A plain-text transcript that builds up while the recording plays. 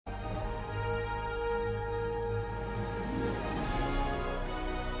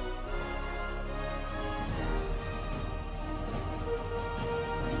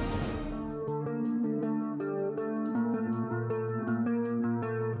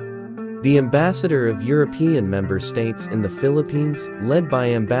The ambassador of European member states in the Philippines, led by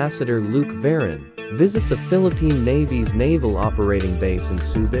Ambassador Luke Veron, visit the Philippine Navy's naval operating base in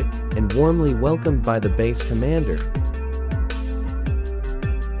Subic, and warmly welcomed by the base commander.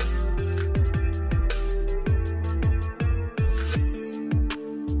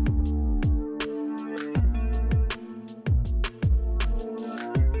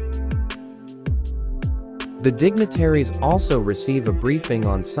 The dignitaries also receive a briefing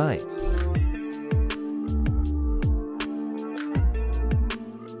on site.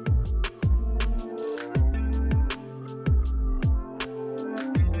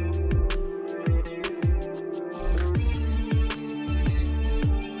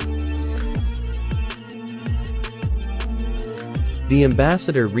 The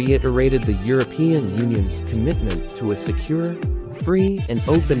ambassador reiterated the European Union's commitment to a secure, free and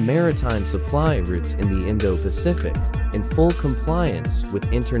open maritime supply routes in the Indo-Pacific, in full compliance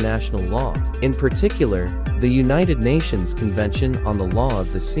with international law, in particular, the United Nations Convention on the Law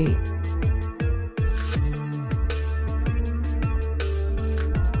of the Sea.